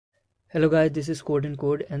Hello guys, this is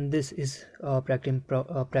CodeNCode and this is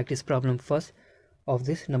practice problem first of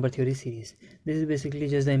this number theory series. This is basically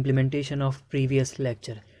just the implementation of previous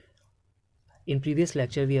lecture. In previous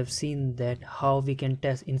lecture we have seen that how we can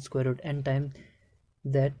test in square root n times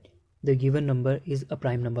that the given number is a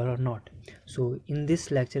prime number or not. So in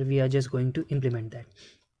this lecture we are just going to implement that.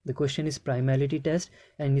 The question is Primality Test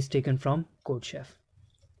and is taken from Codechef.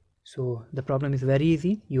 So the problem is very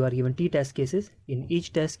easy. You are given t test cases. In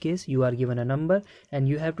each test case you are given a number and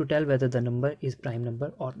you have to tell whether the number is prime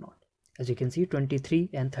number or not. As you can see,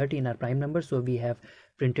 23 and 13 are prime numbers, so we have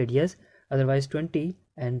printed yes. Otherwise 20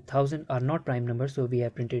 and 1000 are not prime numbers, so we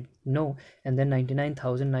have printed no. And then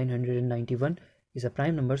 99,991 is a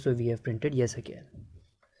prime number, so we have printed yes again.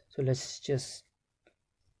 So let's just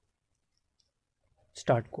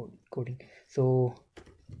start coding. So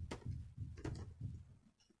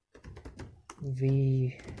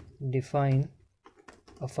we define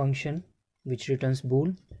a function which returns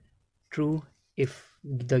bool, true if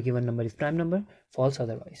the given number is prime number, false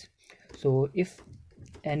otherwise. So if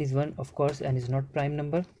n is 1, of course n is not prime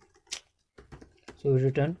number, so we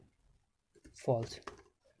return false.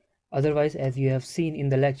 Otherwise, as you have seen in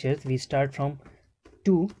the lectures, we start from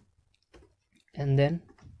 2 and then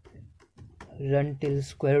run till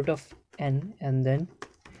square root of n and then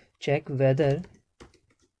check whether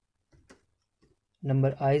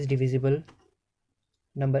number n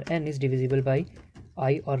is divisible by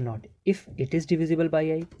I or not. If it is divisible by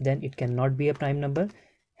I, then it cannot be a prime number,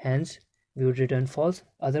 hence we would return false.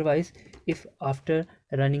 Otherwise, if after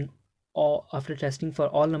running or after testing for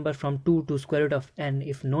all numbers from 2 to square root of n,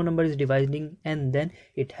 if no number is dividing n, then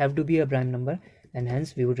it have to be a prime number and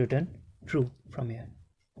hence we would return true from here.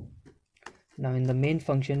 Now in the main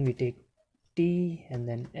function we take t and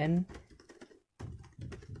then n,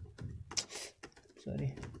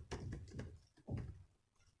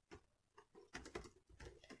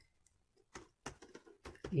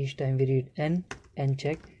 each time we read n and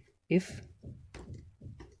check if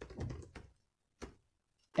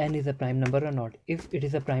n is a prime number or not. If it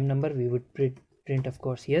is a prime number, we would print of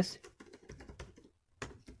course yes,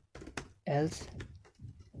 else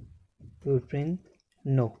we would print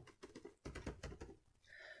no.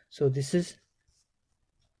 So this is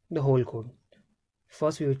the whole code.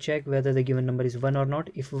 First we will check whether the given number is 1 or not.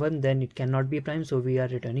 If 1, then it cannot be prime, so we are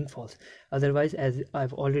returning false. Otherwise, as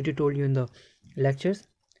I've already told you in the lectures,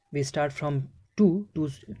 we start from 2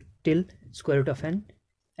 till square root of n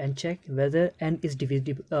and check whether n is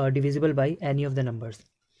divisible by any of the numbers.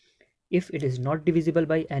 If it is not divisible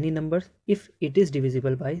by any numbers, if it is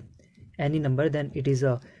divisible by any number, then it is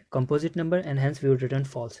a composite number and hence we would return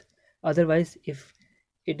false. Otherwise, if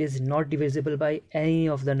it is not divisible by any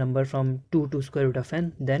of the number from 2 to square root of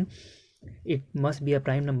n, then it must be a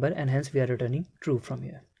prime number and hence we are returning true from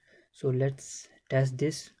here. So let's test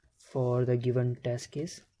this for the given test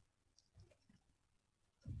case.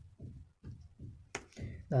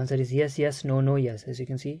 The answer is yes, yes, no, no, yes. As you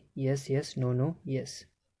can see, yes, yes, no, no, yes.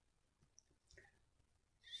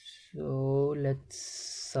 So let's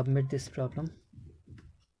submit this problem.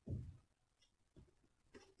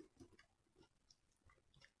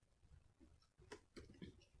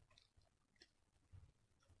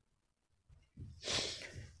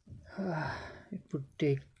 It would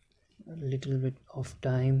take a little bit of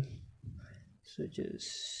time, so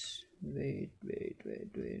just wait.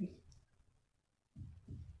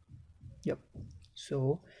 Yep,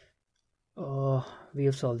 so we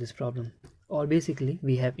have solved this problem, or basically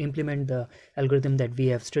we have implemented the algorithm that we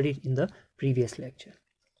have studied in the previous lecture.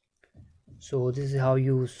 So this is how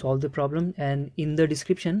you solve the problem, and in the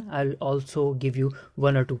description I'll also give you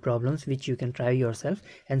 1 or 2 problems which you can try yourself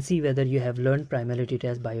and see whether you have learned Primality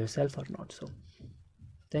Test by yourself or not. So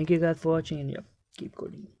thank you guys for watching, and yeah, keep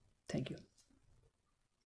coding. Thank you.